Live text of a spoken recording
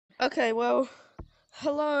Okay, well,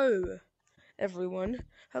 hello everyone.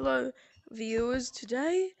 Hello viewers.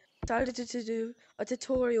 Today, I decided to do a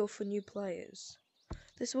tutorial for new players.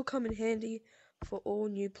 This will come in handy for all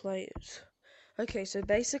new players. Okay, so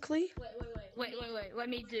basically, Wait. Let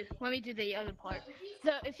me do the other part.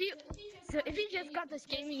 So if you just got this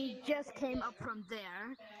game and you just came up from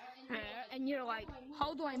there, and you're like,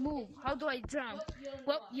 how do I move? How do I jump?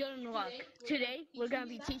 Well, you're in luck. Today we're gonna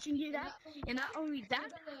be teaching you that, and not only that,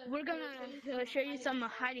 we're gonna show you some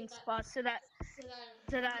hiding spots so that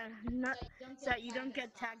you don't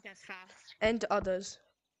get tagged as fast. and others.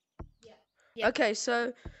 Yeah. Okay,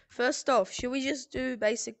 so first off, should we just do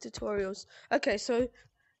basic tutorials? Okay,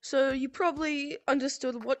 so you probably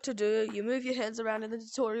understood what to do. You move your hands around in the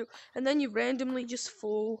tutorial, and then you randomly just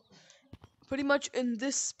fall pretty much in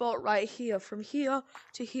this spot right here, from here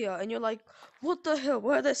to here, and you're like, what the hell,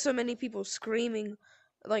 why are there so many people screaming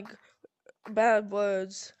like bad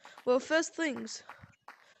words? Well, first things,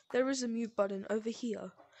 there is a mute button over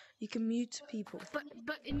here. You can mute people. But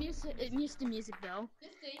it mutes the music though.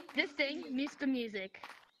 This thing mutes the music.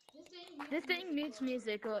 This thing mutes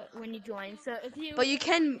music when you join. So if you But you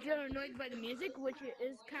can, if you're annoyed by the music, which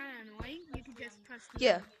is kind of annoying, you can just press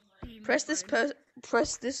yeah, the press mute this button.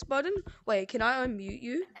 press this button. Wait, can I unmute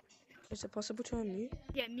you? Is it possible to unmute?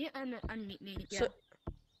 Yeah, mute and unmute me. So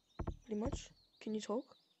Yeah. pretty much, can you talk?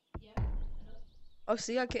 Oh,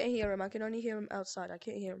 see, I can't hear him. I can only hear him outside. I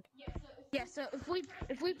can't hear him. Yeah. So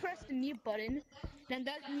if we press the mute button, then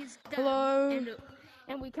that means done, Hello.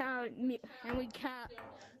 and we can't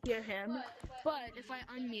hear him. But if I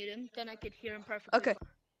unmute him, then I could hear him perfectly Okay. fine.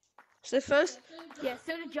 So first, Yeah.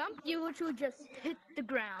 So to jump, you would just hit the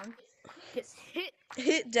ground, just hit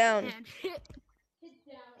hit down, and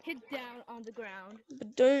hit down on the ground.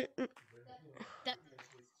 but don't. That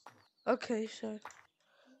Okay, so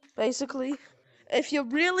basically, if you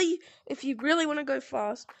really want to go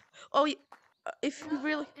fast, oh, if you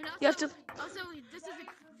really, and you have to also this is a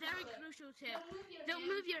very crucial tip. Don't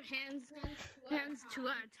move your hands two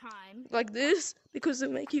at a time. like this because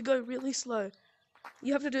it'll make you go really slow.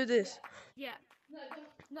 You have to do this. Yeah.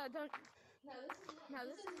 No, don't. No,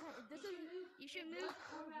 this is you should move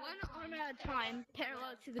one arm at a time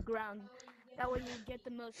parallel to the ground. That way you get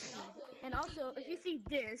the most speed. And also, if you see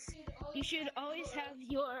this, you should always have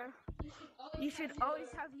your arm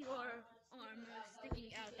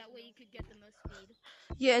sticking out. That way you could get the most speed.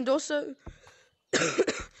 Yeah, and also,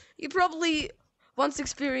 you probably once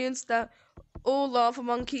experienced that all lava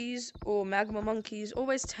monkeys or magma monkeys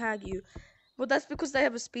always tag you. Well, that's because they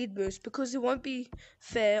have a speed boost, because it won't be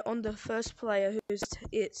fair on the first player who's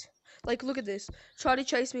it. Like, look at this. Try to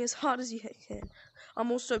chase me as hard as you can.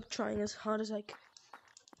 I'm also trying as hard as I can.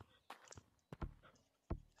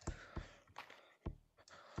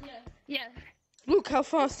 Yeah. Look how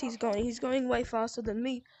fast he's going. He's going way faster than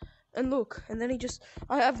me. And look, and then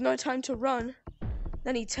I have no time to run.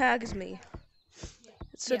 Then he tags me.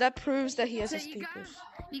 So Yeah. that proves that he has So a speed boost.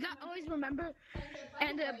 you got always remember.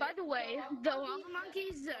 And by the way, the lava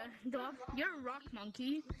monkeys, you're a rock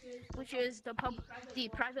monkey, which is the private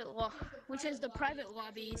private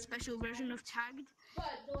lobby special version of tagged.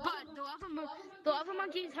 But the lava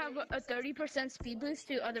monkeys have a 30% speed boost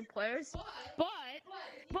to other players.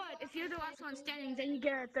 But if you're the last one standing, then you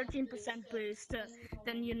get a 13% boost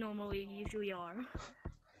than you usually are.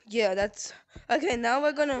 Yeah, that's okay. Now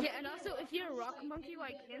we're gonna. Yeah, and also if you're a rock monkey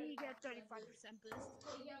like him, you get 35% boost.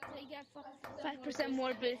 So you get 5%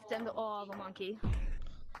 more boost than the lava monkey.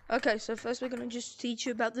 Okay, so first we're gonna just teach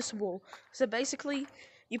you about this wall. So basically,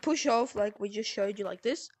 you push off like we just showed you, like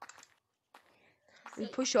this. You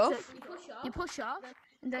push So off. you push off,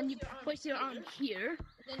 and then you place your arm here,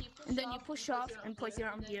 and then you push off and place your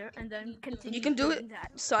arm here, and then continue. You can do it doing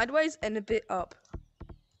that. sideways and a bit up.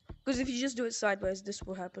 Because if you just do it sideways, this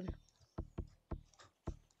will happen.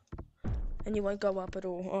 And you won't go up at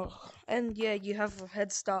all. Oh. And yeah, you have a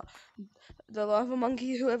head start. The lava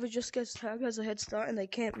monkey, whoever just gets tagged, has a head start, and they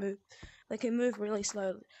can't move. They can move really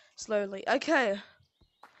slowly. Okay.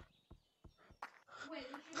 Wait,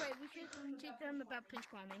 we should teach them about pinch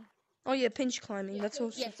climbing. Oh yeah, pinch climbing. That's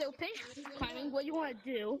also. Yeah, so pinch climbing, what you want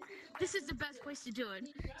to do, this is the best place to do it.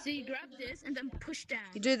 So you grab this and then push down.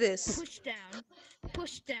 You do this. Push down,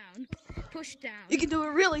 push down, push down. You can do it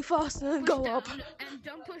really fast and then go down, up. And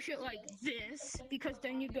don't push it like this, because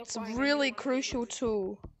then you go It's a flying. really crucial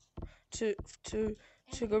tool to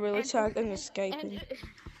gorilla tag and escaping. And if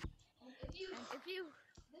you,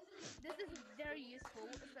 this is very useful,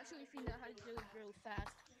 especially if you know how to do it really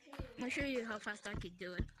fast. I'll show you how fast I can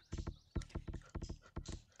do it.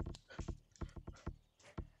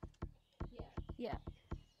 Yeah.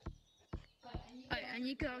 And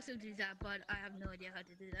you could also do that, but I have no idea how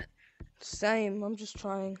to do that. Same. I'm just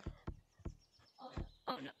trying.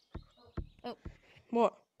 Oh no,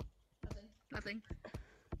 What? nothing.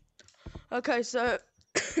 Okay, so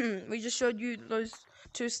we just showed you those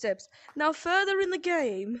 2 steps. Now, further in the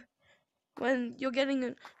game, when you're getting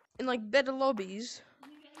in like better lobbies,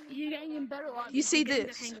 You're getting in better lobbies. you see you're getting the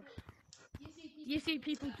this. hang of- You see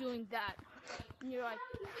people doing that, and you're like,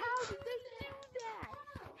 how did they do that?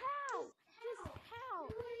 How? Just how?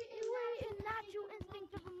 It's really a natural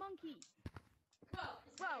instinct of a monkey.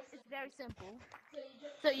 Well, it's very simple.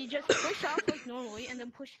 So you just push off like normally, and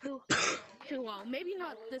then push too low. Maybe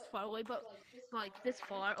not this far away, but like this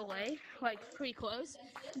far away, like pretty close.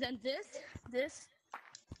 Then this,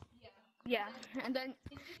 yeah, and then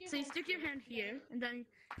so you stick your hand here, and then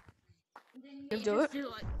You you do just it. do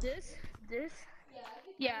like this.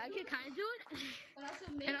 Yeah, I can kind of do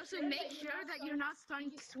it. And also make sure that you're not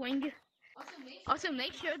starting to swing. Also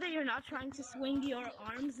make sure that you're not trying to swing your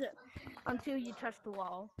arms until you touch the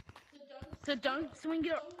wall. So don't swing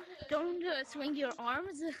your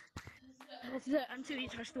arms until you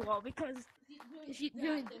touch the wall, because if you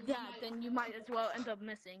do that, then you might as well end up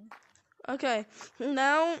missing. Okay,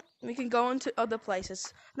 now we can go on to other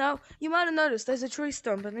places. Now, you might have noticed there's a tree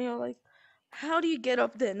stump, and you're like, how do you get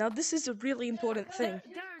up there? Now, this is a really important thing.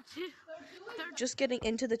 There are two. Just getting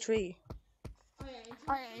into the tree.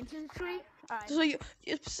 Oh yeah, into the tree. Alright. So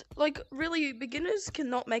it's like really beginners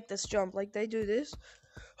cannot make this jump. Like they do this.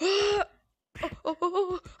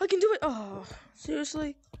 Oh, I can do it. Oh,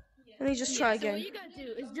 seriously? Let me just try So again. what you gotta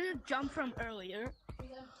do is do the jump from earlier,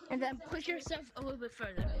 and then push yourself a little bit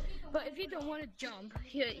further. But if you don't want to jump,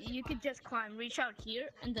 you could just climb, reach out here,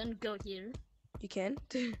 and then go here. You can?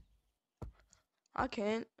 I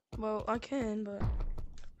can't. Well, I can, but...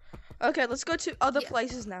 Okay, let's go to other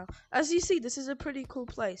places now. As you see, this is a pretty cool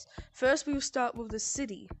place. First, we will start with the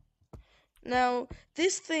city. Now,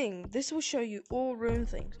 this will show you all room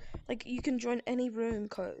things. Like, you can join any room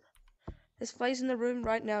code. There's plays in the room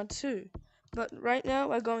right now, too. But right now,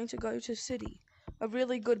 we're going to go to city. A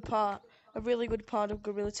really good part of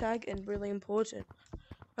Gorilla Tag, and really important.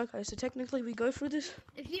 Okay, so technically we go through this.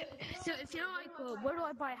 If you're like, well, where do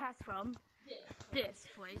I buy hats from? This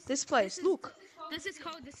place. This place, look. This is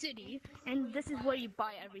called the city, and this is where you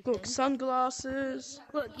buy everything. Look, sunglasses.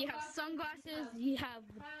 Look, you have sunglasses, you have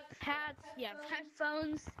hats, you have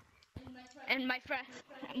headphones. And my friend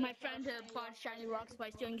bought shiny rocks by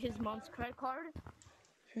stealing his mom's credit card.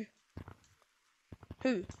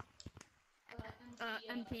 Who?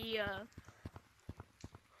 MP.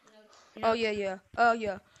 Oh yeah. Oh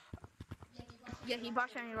yeah. Yeah, he bought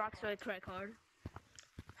shiny rocks for a credit card.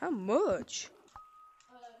 How much?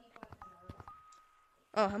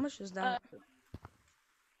 Oh, how much is that?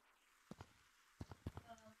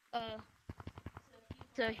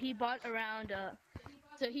 So he bought around.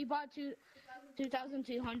 So he bought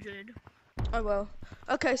 2,200. Oh well.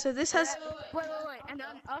 Okay, so this has. Wait, and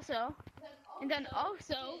then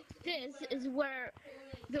also, this is where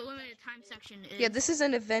the limited time section is. Yeah, this is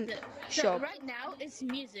an event So shop. right now it's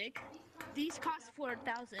music. These cost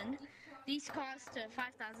 4,000. These cost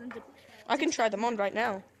 5,000. I can try them on right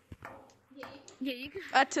now. Yeah, you can.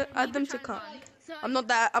 Add them to try cart. them on. So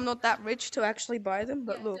I'm not that rich to actually buy them,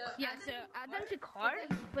 but look. Yeah, so add them to cart,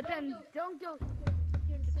 but then don't go.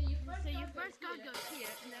 So you first gotta go here,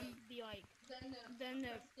 and then be like, then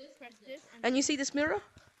press this. And you see this mirror?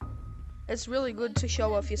 It's really good to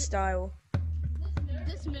show off your style.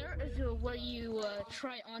 This mirror is where you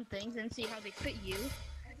try on things and see how they fit you.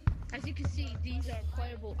 As you can see, these are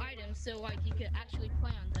playable items, so like you can actually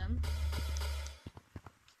play on them.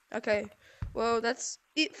 Okay, well that's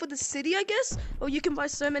it for the city, I guess. Or you can buy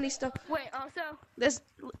so many stuff. Wait, also. There's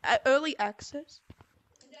early access.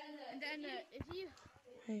 And then if you.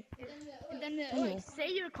 Hey. And then like say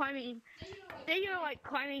you're climbing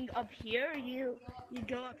up here, you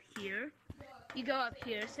go up here. You go up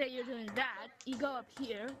here. Say you're doing that. You go up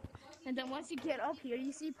here. And then once you get up here,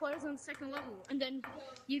 you see players on the second level, and then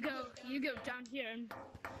you go down here, and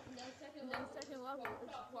then second level is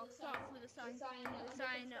blocked off with a sign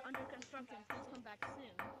under construction. Please come back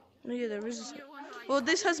soon. Oh, yeah, there is. You're wondering, like, Well,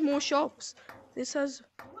 this has more shops. This has.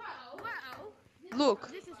 wow, Look.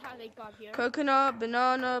 this is how they got here. Coconut,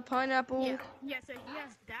 banana, pineapple. Yeah. So he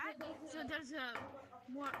has that. So there's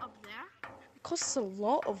more up there. It costs a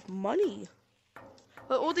lot of money.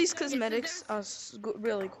 But all these cosmetics are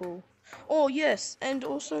really cool. Oh yes, and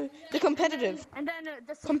also the competitive And then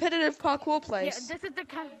competitive parkour yeah, place. this is the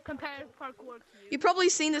competitive parkour cube. You've probably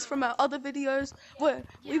seen this from our other videos where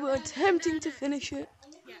we were attempting to finish it.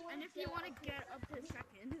 Yeah, and if you want to get up to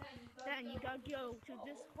second, then you gotta go to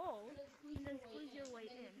this hole and then squeeze your way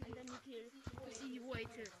in, and then you can see your way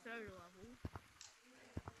to the third level.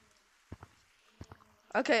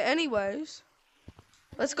 Okay, anyways.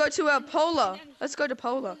 Let's go to Polar. Let's go to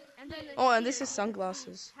Polar. And then Oh, and this here is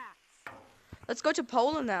sunglasses. hats. Let's go to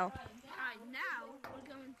Polar now. Alright, now we're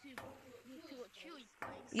going to a chilly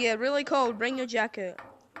place. Yeah, really cold. Bring your jacket.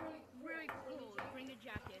 Really cold. Bring a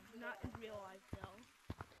jacket. Not in real life though.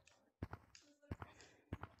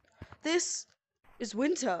 This is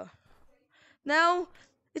winter. Now,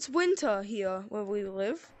 it's winter here where we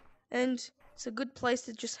live. And it's a good place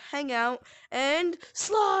to just hang out and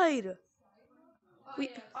slide. Oh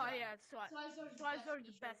yeah, slides are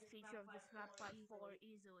the best feature of this map by far,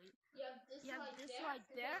 easily. You have this slide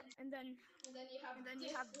there, and then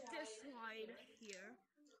you have this slide here.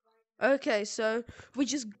 Okay, so we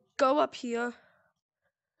just go up here.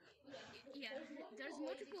 Yeah, there's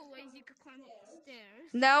multiple ways you could climb up the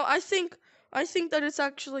stairs. Now I think that it's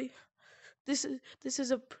actually this is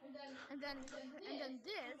a And then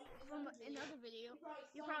this from another video,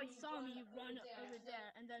 you probably saw me run over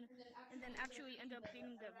there, and then actually end up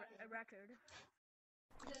being a record.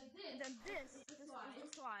 And then this is the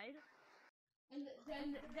slide. And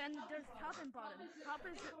then there's top and bottom. Top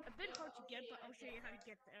is a bit hard to get, but I'll show you how to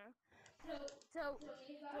get there. So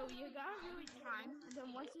you gotta really time, and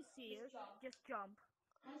then once you see it, just jump.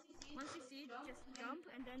 Once you see it, just jump,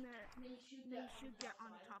 and then you should get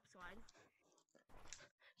on the top slide.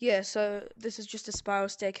 yeah. So this is just a spiral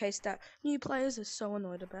staircase that new players are so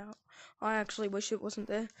annoyed about. I actually wish it wasn't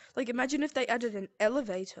there. Like, imagine if they added an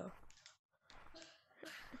elevator.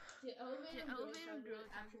 The elevator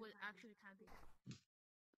would actually kind of be.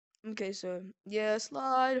 Okay, so yeah,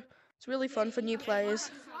 slide. It's really fun for new players.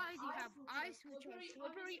 You have slide, you have ice, which are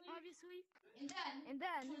slippery, obviously. And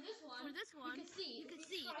then for this one, you can see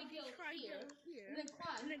if you try to here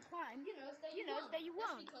and then climb, you know that you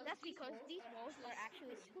won't. That's because these walls are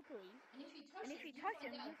actually slippery. And if you touch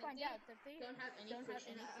them, you find out that they don't have any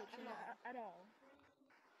friction at all.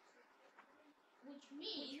 Which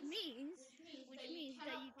means that you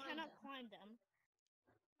cannot climb them.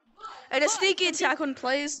 And a sneaky attack on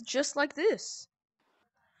players just like this.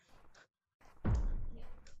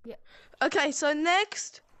 Yeah. Okay, so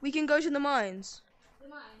next we can go to the mines.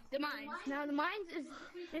 The mines. Now the mines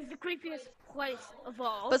is the creepiest place of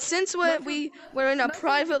all. But since we're in a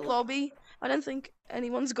private lobby, I don't think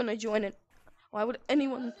anyone's gonna join it. Why would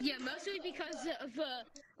anyone? Yeah, mostly because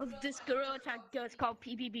of this gorilla tag ghost called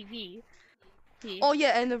PBBV. Oh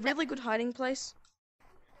yeah, and a really good hiding place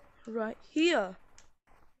right here.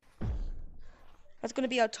 That's gonna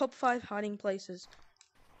be our top 5 hiding places.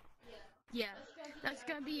 Yeah, that's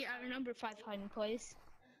gonna be our number 5 hiding place.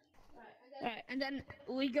 Alright, and then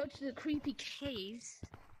we go to the creepy caves.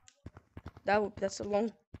 That's a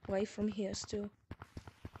long way from here still.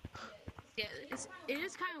 Yeah, it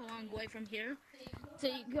is kind of a long way from here. So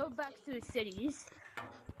you go back to the cities.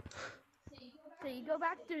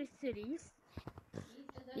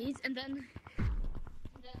 And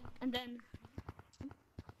then.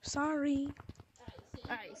 Sorry.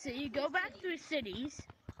 Alright, so you go back to the cities.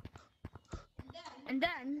 And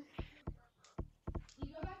then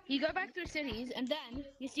you go back to the cities, and then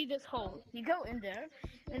you see this hole. You go in there,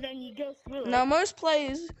 and then you go through it. Now most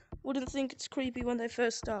players wouldn't think it's creepy when they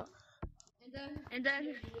first start. And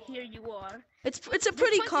then here you are. It's a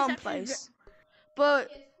pretty calm place, but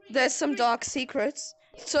there's some dark secrets.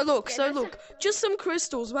 So look, just some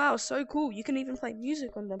crystals. Wow, so cool. You can even play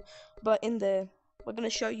music on them. But in there, we're gonna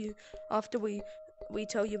show you after we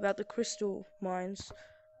tell you about the crystal mines.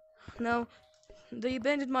 Now, the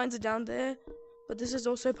abandoned mines are down there, but this is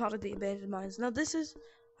also part of the abandoned mines. Now, this is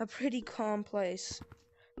a pretty calm place.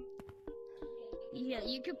 Yeah,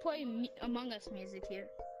 you could play Among Us music here.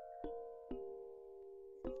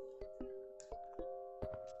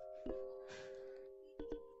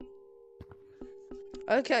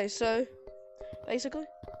 Okay, so basically.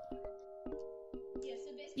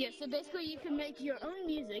 Yeah, so basically you can make your own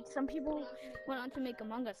music. Some people went on to make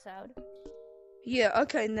Among Us sound. Yeah,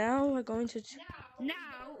 okay, now we're going to...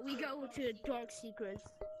 Now we go to Dark Secrets.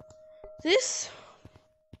 This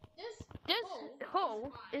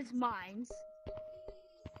hole is mines.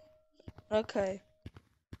 Okay.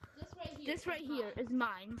 This right here is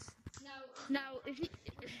mines. Now this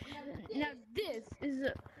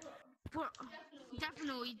is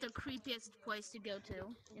definitely the creepiest place to go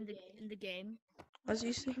to in the game. As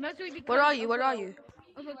you see. Where are you? Where are you?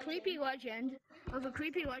 Of a creepy legend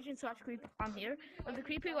slash creepy on here. Of the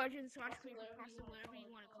creepy legend slash creepy person, whatever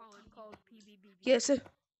you want to call it, called PBBB. Yeah, so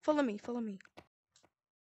follow me.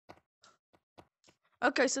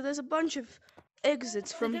 Okay, so there's a bunch of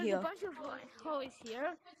exits So from there's a here. bunch of hallways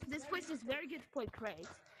here. This place is very good to play crates.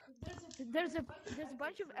 There's a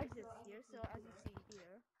bunch of exits here. So as you see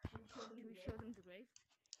here, can we show them the grave?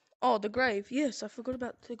 Oh, the grave. Yes, I forgot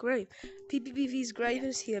about the grave. PPPV's grave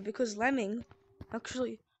is here because Lemming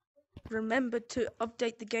actually remembered to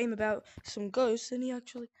update the game about some ghosts, and he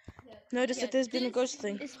actually noticed that there's been a ghost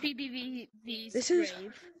thing. It's PBV's This is-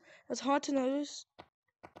 grave. It's hard to notice,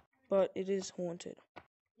 but it is haunted.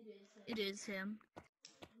 It is him.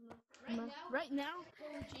 Right now,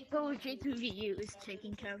 J2VU is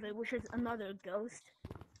taking care of it, which is another ghost.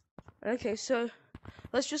 Okay, so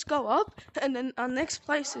let's just go up, and then our next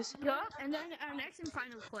place is Yeah, and then our next and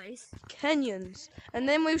final place. canyons, and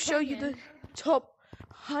then we'll show you the top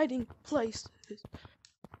hiding places.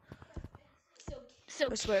 So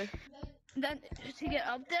I swear. then to get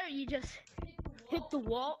up there, you just hit the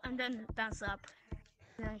wall and then bounce up.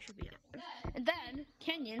 And then it should be up. And then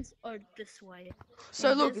canyons are this way.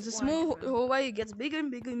 So And look, this it's a small orange room. hallway. It gets bigger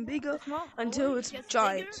and bigger and bigger Small until hallway it's gets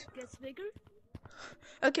giant. Gets bigger.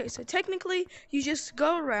 Okay, so technically, you just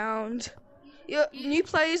go around. Your new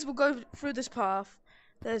players will go through this path.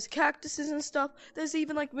 There's cactuses and stuff. There's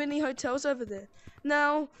even like mini hotels over there.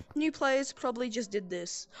 Now, new players probably just did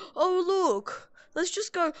this. Oh look, let's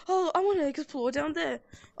just go. Oh, I want to explore down there.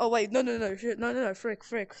 Oh wait, no, shit, no, frick,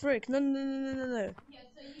 no.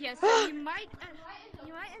 Yeah, so you might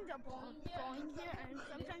end up falling here, and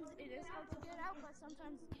sometimes it is hard to get out, but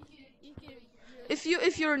sometimes you can.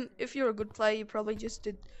 If you're a good player, you probably just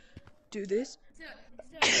did do this.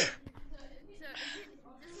 This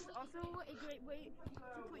is also a great way to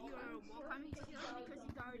put your wall climbing skills because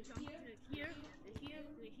you gotta jump to here, to here,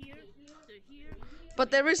 to here, to here.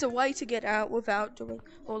 But there is a way to get out without doing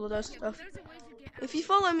all of those Yeah, stuff. but there's a way to get out If you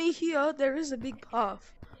follow me here, there is a big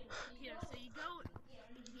path. here. So you go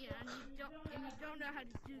here, and you don't know how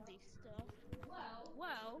to do these stuff.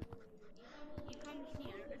 Well, you come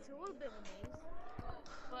here. It's a little bit of a maze,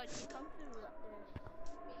 but you come to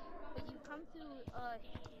wait, one second,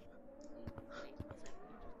 let me just get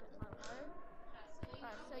my water.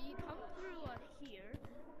 So you come through here.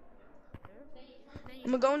 Then you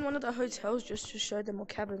I'm gonna go in one of the hotels just to show them, or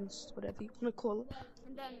cabins, whatever you wanna call it.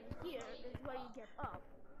 and then here is where you get up.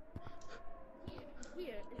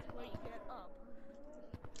 Here is where you get up.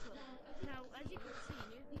 Now, as you can see,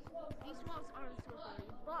 these walls aren't slippery,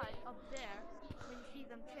 but up there, when you see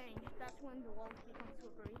them change, that's when the walls become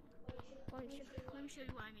slippery. Let me show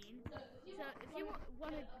you what I mean. So, if you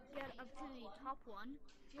want to get up to the top one,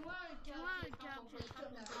 if you want to get up to the top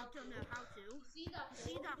one, but you don't know how to, see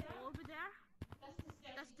that hole over there?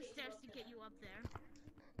 That's the stairs to get you up there.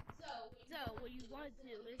 So, what you want to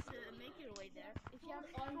do is make your way there. If you have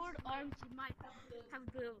short arms, you might have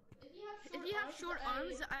to. If you have short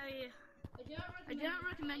arms, I do not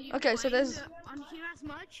recommend you Okay, so playing there's- on here as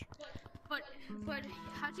much. But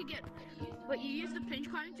how to get? But you use the pinch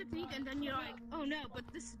climbing technique, and then you're like, oh no, but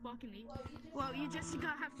this is blocking me. Well, you just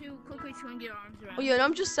have to quickly swing your arms around. Oh yeah, and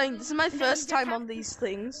I'm just saying, this is my then first you time have on these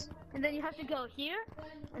things. And then you have to go here,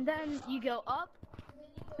 and then you go up,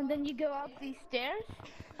 and then you go up these stairs.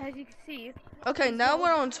 As you can see. Okay, these now walls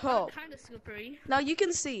we're on are top. Kind of slippery. Now you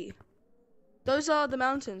can see. Those are the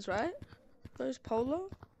mountains, right? Those polar?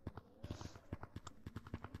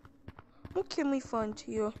 What can we find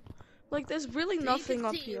here? Like, there's really So you nothing can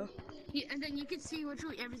up see- here. And then you can see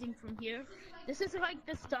literally everything from here. This is like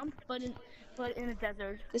the stump, but in a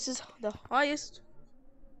desert. This is the highest.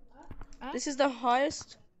 Huh? This is the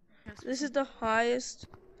highest. This is the highest.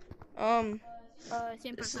 Same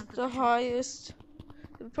This is person. the highest.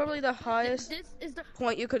 Probably the highest This is the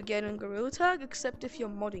point you could get in Gorilla Tag, except if you're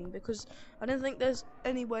modding, because I don't think there's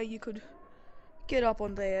any way you could get up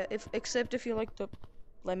on there, except if you're like the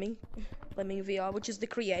Lemming VR, which is the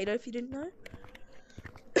creator, if you didn't know.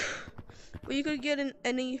 But you could get in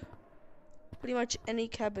pretty much any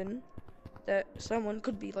cabin that someone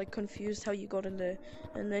could be like confused how you got in there,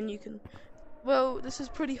 and then you can. Well, this is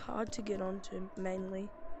pretty hard to get onto mainly.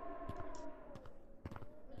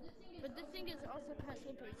 But this thing is also kind of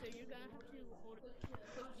slippery, so you're gonna have to push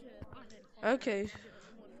on it hard Okay.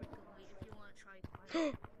 more frequently if you want to try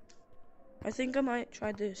climbing. I think I might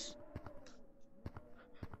try this.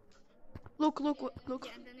 Look. Yeah,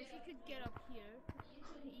 and then if you could get up here,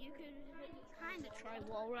 you could kind of try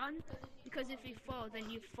wall run, because if you fall, then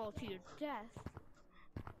you fall to your death.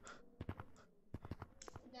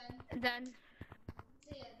 And then,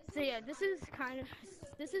 so yeah, this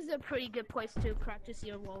is a pretty good place to practice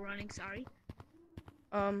your wall running. Sorry.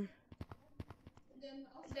 Then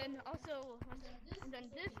also, and then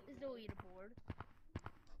this is the leaderboard.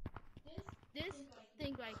 This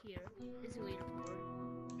thing right here is the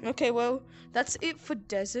leaderboard. Okay, well, that's it for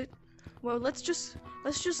desert. Well, let's just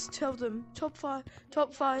tell them top five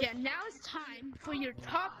Yeah, now it's time for your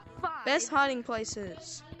top 5 best hiding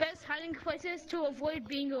places. best hiding places to avoid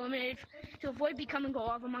being eliminated, to avoid becoming a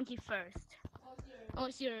lava monkey first.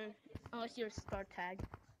 Unless you're star tag.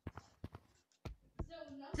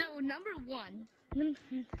 So number 1,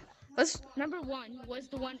 Let's number 1 was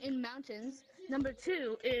the one in mountains. Number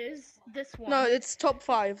 2 is this one. no, it's top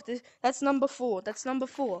 5. That's number 4. That's number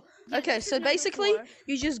 4. Yeah, Okay, this is so number basically 4.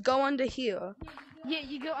 you just go under here. Yeah,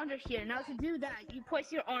 you go under here. Now to do that, you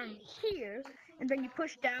place your arm here, and then you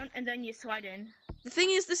push down, and then you slide in. The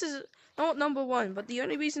thing is, this is not number 1, but the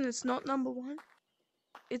only reason it's not number 1,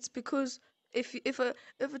 it's because if a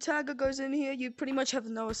tagger goes in here, you pretty much have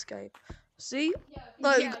no escape. See?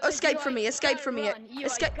 No, Yeah, 'cause escape you, from me. like, Escape gotta from me. run. You,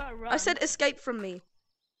 Escape. like, gotta I run. said escape from me.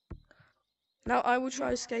 Now I will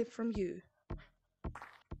try escape from you.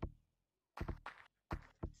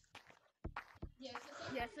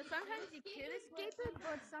 Yeah, so sometimes you could escape it,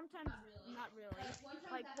 but sometimes not really.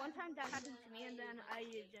 Like one time that happened to me, and then I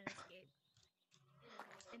didn't escape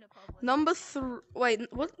in a public. Number 3. Wait,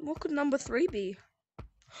 what could number 3 be?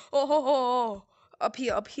 Oh, up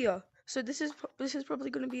here. So this is probably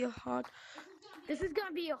gonna be a hard. This is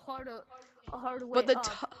gonna be a hard way But the up.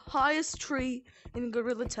 highest tree in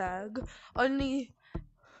Gorilla Tag, only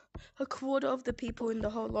a quarter of the people in the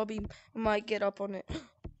whole lobby might get up on it,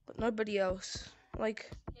 but nobody else.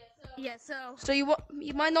 Like, Yeah, so you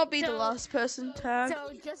might not be the So- last person tagged.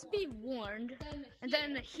 so just be warned. And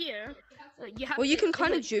then here, you have. Well, you to- can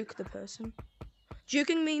kind of like, juke the person.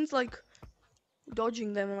 Juking means like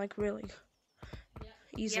dodging them, like really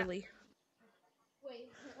easily.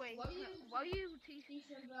 Wait, while you teach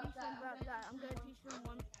them about that, I'm gonna teach them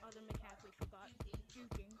one other mechanic we forgot: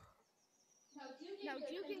 juking. Now,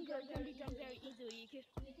 juking can be done very easily.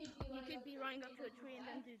 You could be running up to a tree and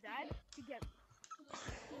then do that to get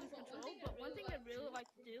lose control. But one thing I really like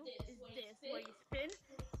to do is this, where you spin,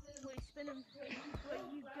 where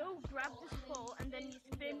you go grab this pole and then you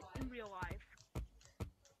spin in real life.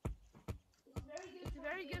 It's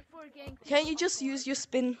very good for getting. Can't you just use your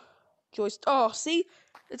spin joystick? Oh, see?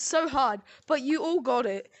 It's so hard, but you all got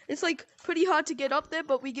it. It's like pretty hard to get up there,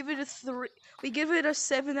 but we give it a 3. We give it a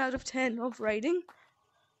 7 out of 10 of rating.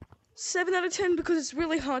 7 out of 10 because it's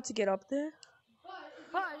really hard to get up there.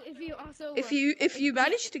 But if you also If you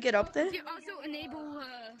manage to get up there, if you also enable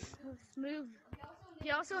smooth, if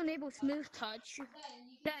you also enable smooth touch,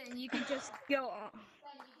 then you can just go on.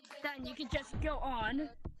 Then you can just go on,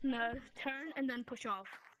 turn, and then push off.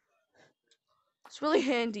 it's really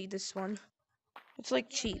handy. This one, it's like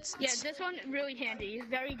cheats. Yeah, this one really handy. It's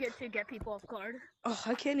very good to get people off guard. Oh,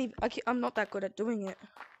 I can't even. I'm not that good at doing it.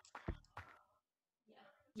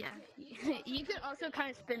 Yeah, you could also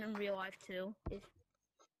kind of spin in real life too.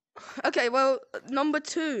 Okay, well, number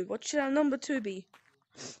 2. What should our number 2 be?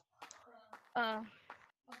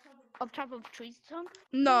 Up top of tree stump.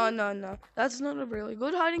 No. That's not a really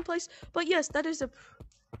good hiding place. But yes, that is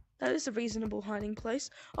a reasonable hiding place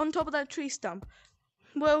on top of that tree stump.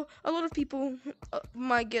 Well, a lot of people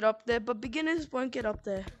might get up there, but beginners won't get up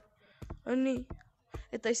there. Only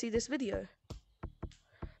if they see this video.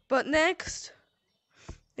 But next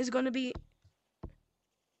is going to be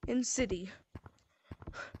in city.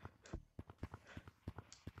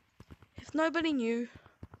 If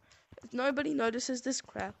nobody notices this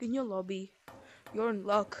crack in your lobby, you're in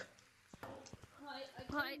luck.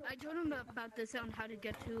 I told him about this on how to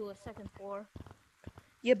get to a second floor.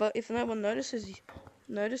 Yeah, but if no one notices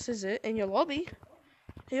it in your lobby,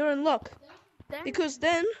 you're in luck. Then, Because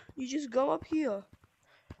then you just go up here.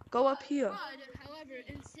 Go up here. but, however,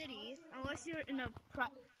 in city, unless you're in a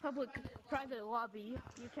private lobby,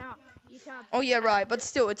 you can't. Oh yeah, right. But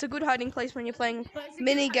still, it's a good hiding place when you're playing But it's a good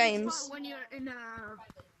mini hiding games. spot when you're in a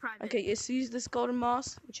private. Okay, let's use this golden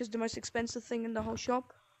mask, which is the most expensive thing in the whole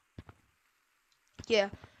shop. Yeah,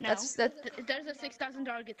 No, that's. there's a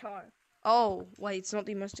 $6,000 guitar. Oh wait, it's not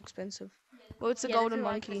the most expensive. Well, it's a Yeah, golden this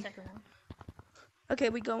is like the monkey. second one. Okay,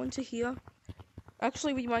 we go into here.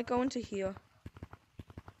 Actually, we might go into here.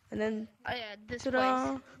 And then, Oh yeah, this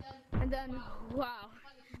ta-da! place. And then, wow,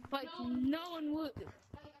 like no one would.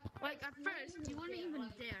 Like at first, you wouldn't even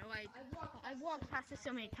dare. Like I walked past it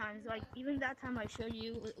so many times. Like even that time I showed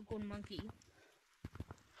you a golden monkey.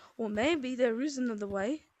 Or maybe there is another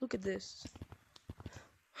way. Look at this.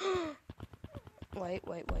 Wait.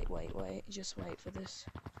 Just wait for this.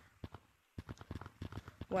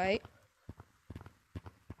 Wait.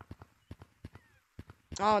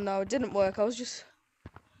 Oh no, it didn't work. I was just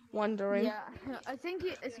wondering. Yeah, I think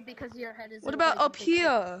it's because your head is. What about up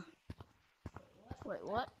here? Wait,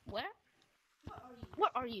 what? Where?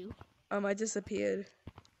 What are you? I disappeared.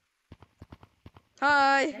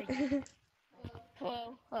 Hi.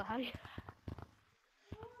 Hello. How do you?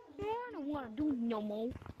 I don't want to do no more.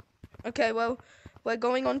 Okay, well, we're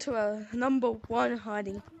going on to our number 1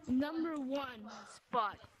 hiding. Number 1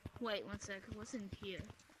 spot. Wait 1 second. What's in here?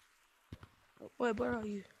 Where are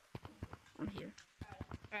you? I'm here.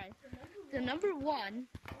 Alright. The number 1.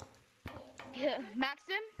 Yeah,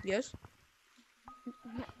 Maxim? Yes?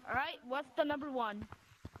 Alright, what's the number 1?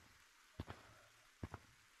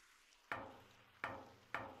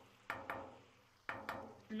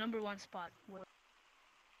 The number 1 spot.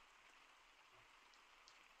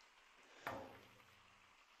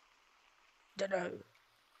 Dunno.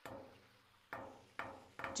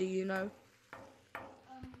 Do you know?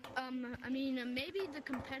 I mean, maybe the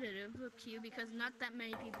competitive queue because not that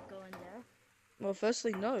many people go in there. Well,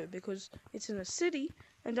 firstly, no, because it's in a city,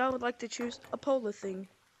 and I would like to choose a polar thing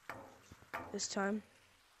this time.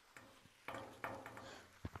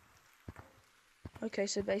 Okay,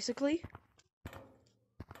 so basically,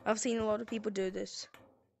 I've seen a lot of people do this.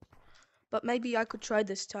 But maybe I could try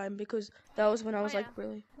this time, because that was when I was like,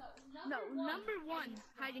 really... No, number 1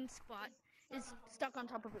 hiding spot is stuck on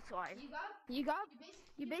top of a slide. You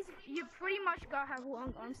pretty much gotta have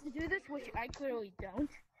long arms to do this, which I clearly don't.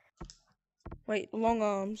 Wait, long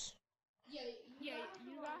arms. Yeah, you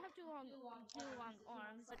gotta have do long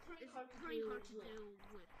arms. It's pretty hard to do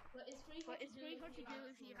but it's pretty hard to do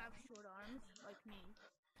if you have short arms, like me.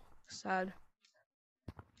 Sad.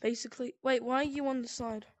 Basically, wait, why are you on the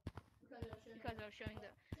slide? Because I was showing the...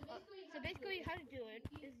 so basically how to do it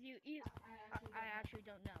is I actually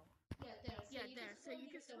don't know. Yeah, there. So you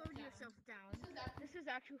can slow yourself down. This is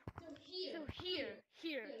actually... So here.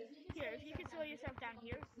 If you can slow yourself down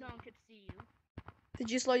here, no one could see you. Did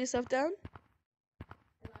you slow yourself down?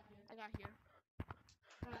 I got here.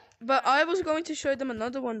 But I was going to show them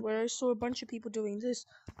another one where I saw a bunch of people doing this.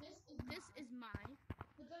 This is mine.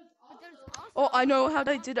 But there's also... Oh, I know how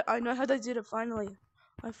they did it. I know how they did it, finally.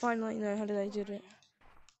 I finally know how they did it.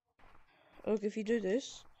 Look, if you do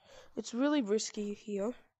this, it's really risky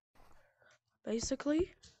here.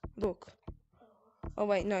 Basically, look. Oh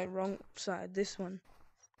wait, no, wrong side. This one.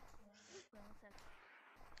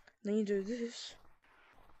 Then you do this.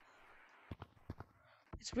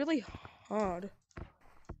 It's really hard,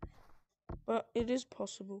 but it is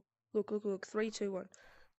possible. Look. 3, 2, 1.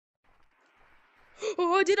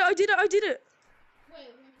 Oh, I did it!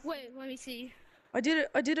 Wait, let me see. I did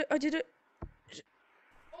it!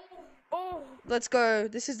 Oh! Let's go.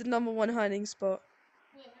 This is the number 1 hiding spot.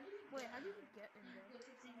 Wait, how did you get in there? Did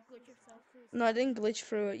you glitch yourself through? No, I didn't glitch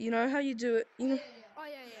through it. You know how you do it? You know, Oh,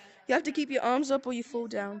 yeah. you have to keep your arms up or you fall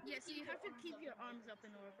down. Yeah, so you have to keep your arms up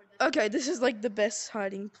in order for this. Okay, this is like the best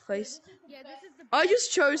hiding place. Yeah, this is the I best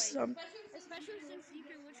just chose place. some. Especially since you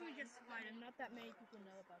can literally just slide and not that many people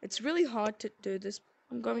know about It's really hard to do this.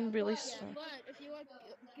 I'm going really slow. But if you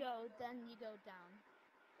go, then you go down.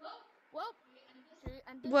 Well,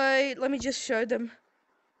 and Wait, let me just show them.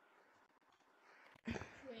 to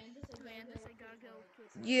end this, I gotta go to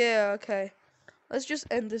a... Yeah, okay. Let's just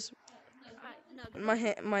end this. no,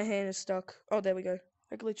 My hand is stuck. Oh, there we go.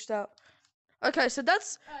 I glitched out. Okay, so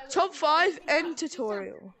that's top 5 end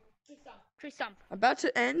tutorial. Tree stump. About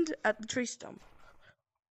to end at the tree stump.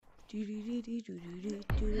 And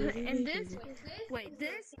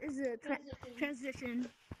this is a transition.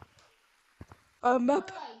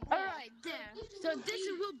 Map. Alright, there. So this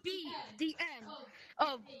will be the end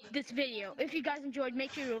of this video. If you guys enjoyed,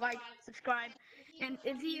 make sure to like, subscribe, and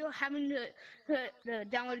if you haven't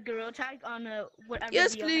downloaded Gorilla Tag on whatever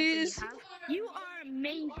Yes, video please. you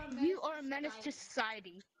have, you are a menace to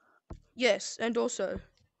society. Yes, and also,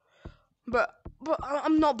 but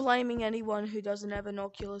I'm not blaming anyone who doesn't have an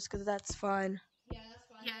Oculus, because that's fine.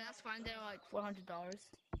 Yeah, that's fine. They're like $400.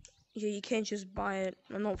 Yeah, you can't just buy it.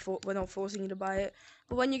 We're not forcing you to buy it.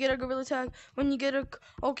 But when you get a Gorilla Tag, when you get a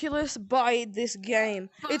Oculus, buy this game.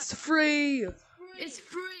 It's free. It's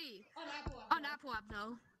free on Apple app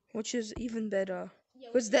though. Which is even better.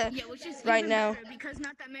 Because there, Which is right even now. better because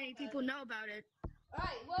not that many people know about it.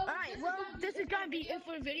 Alright, well, this is gonna be it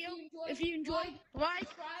for the video. If you enjoyed, like,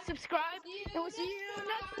 subscribe, and we'll see you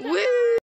next time. Woo!